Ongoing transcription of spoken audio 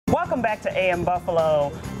Welcome back to AM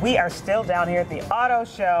Buffalo. We are still down here at the auto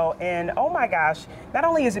show, and oh my gosh, not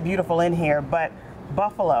only is it beautiful in here, but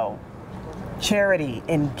Buffalo, charity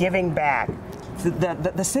and giving back.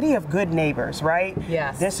 The city of good neighbors, right?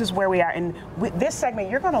 Yes. This is where we are. And with this segment,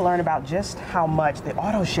 you're going to learn about just how much the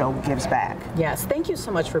auto show gives back. Yes. Thank you so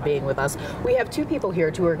much for being with us. We have two people here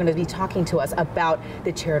who are going to be talking to us about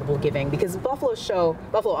the charitable giving, because Buffalo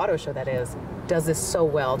Auto Show, that is, does this so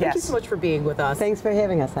well. Thank you so much for being with us. Thanks for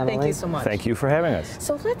having us, Emily. Thank you so much. Thank you for having us.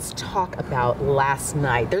 So let's talk about last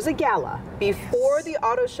night. There's a gala before the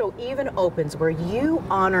auto show even opens where you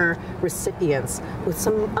honor recipients with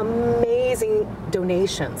some amazing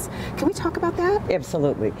donations. Can we talk about that?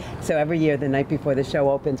 Absolutely. So every year, the night before the show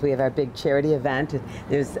opens, we have our big charity event.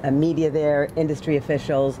 There's media there, industry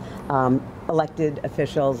officials, elected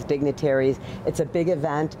officials, dignitaries. It's a big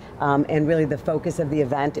event, and really the focus of the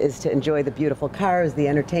event is to enjoy the beautiful cars, the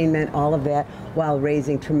entertainment, all of that, while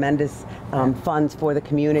raising tremendous funds for the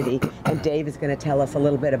community. And Dave is going to tell us a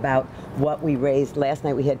little bit about what we raised. Last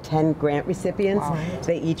night we had 10 grant recipients. Wow.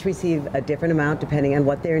 They each receive a different amount depending on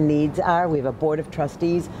what their needs are. We have a board of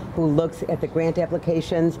trustees who looks at the grant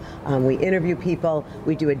applications. We interview people.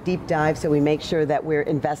 We do a deep dive, so we make sure that we're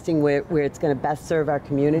investing where it's going to best serve our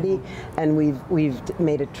community. And we've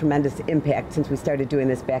made a tremendous impact since we started doing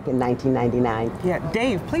this back in 1999. Yeah,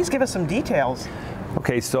 Dave, please give us some details.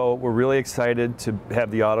 Okay, so we're really excited to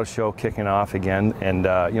have the auto show kicking off again, and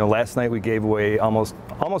you know, last night we gave away almost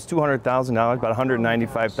 $200,000, about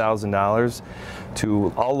 $195,000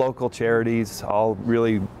 to all local charities, all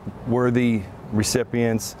really worthy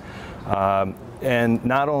recipients, and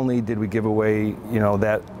not only did we give away, you know,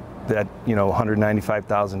 that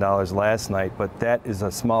 $195,000 last night, but that is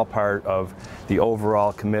a small part of the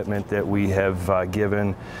overall commitment that we have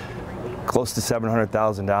given close to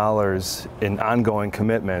 $700,000 in ongoing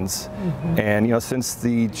commitments. Mm-hmm. And you know, since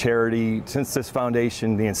this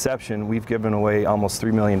foundation, the inception, we've given away almost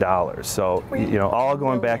 $3 million. So you know, all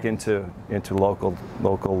going back into local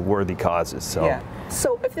worthy causes. So. Yeah.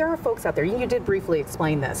 So if there are folks out there, you did briefly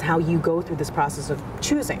explain this, how you go through this process of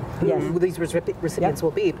choosing who these recipients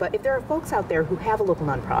will be, but if there are folks out there who have a local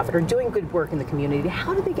nonprofit or doing good work in the community,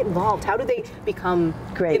 how do they get involved? How do they become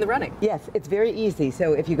in the running? Yes, it's very easy.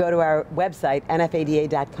 So if you go to our website,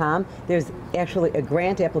 nfada.com, there's actually a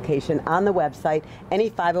grant application on the website. Any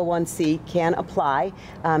 501c can apply,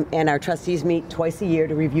 and our trustees meet twice a year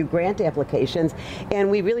to review grant applications, and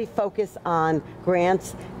we really focus on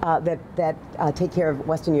grants that take care of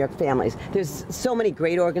Western New York families. There's so many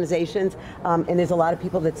great organizations, and there's a lot of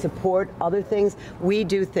people that support other things. We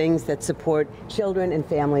do things that support children and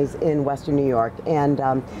families in Western New York, and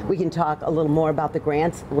we can talk a little more about the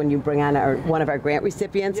grants when you bring on one of our grant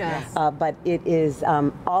recipients. Yes. But it is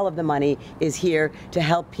all of the money is here to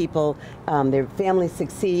help people, their families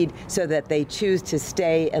succeed, so that they choose to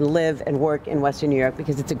stay and live and work in Western New York,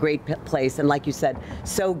 because it's a great place, and like you said,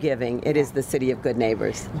 so giving. It is the city of good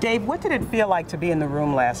neighbors. Dave, what did it feel like to be in the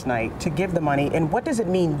room last night to give the money, and what does it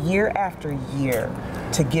mean year after year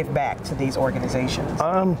to give back to these organizations?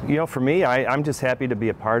 You know, for me, I'm just happy to be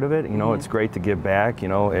a part of it. You know, it's great to give back. You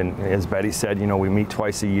know, and as Betty said, you know, we meet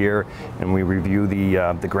twice a year and we review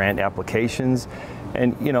the grant applications,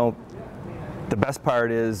 and you know, the best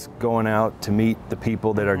part is going out to meet the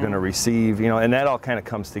people that are going to receive. You know, and that all kind of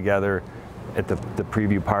comes together at the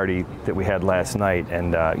preview party that we had last night,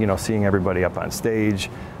 and you know, seeing everybody up on stage,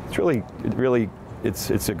 it's really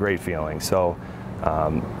it's a great feeling. So,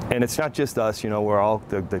 and it's not just us. You know, we're all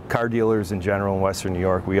the car dealers in general in Western New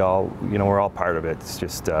York. We all, you know, we're all part of it. It's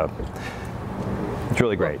just it's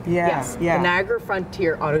really great. Yes. The Niagara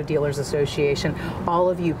Frontier Auto Dealers Association, all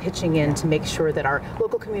of you pitching in to make sure that our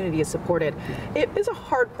local community is supported. It is a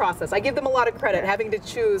hard process. I give them a lot of credit, having to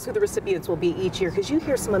choose who the recipients will be each year, because you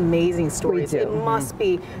hear some amazing stories. It must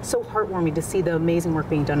be so heartwarming to see the amazing work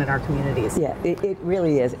being done in our communities. Yeah, it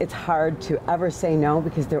really is. It's hard to ever say no,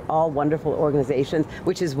 because they're all wonderful organizations,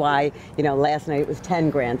 which is why, you know, last night it was 10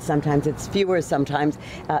 grants. Sometimes it's fewer, sometimes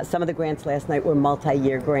some of the grants last night were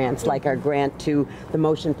multi-year grants, like our grant to the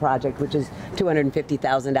Motion Project, which is $250,000,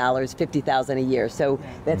 $50,000 a year. So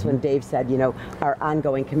that's when Dave said, you know, our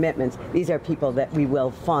ongoing commitments, these are people that we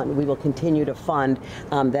will fund, we will continue to fund,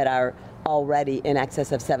 that are already in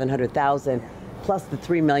excess of $700,000. Plus the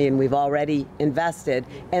 $3 million we've already invested,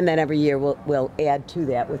 and then every year we'll add to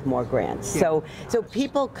that with more grants. So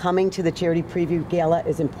people coming to the Charity Preview Gala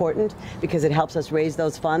is important, because it helps us raise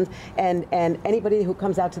those funds, and anybody who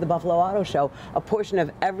comes out to the Buffalo Auto Show, a portion of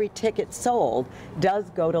every ticket sold does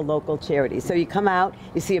go to local charities. So you come out,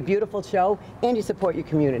 you see a beautiful show, and you support your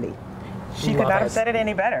community. She could not have said it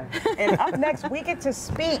any better. And up next, we get to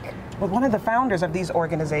speak with one of the founders of these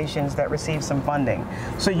organizations that receive some funding.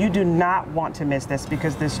 So you do not want to miss this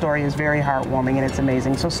because this story is very heartwarming and it's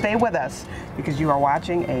amazing. So stay with us because you are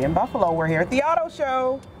watching AM Buffalo. We're here at the Auto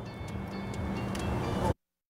Show.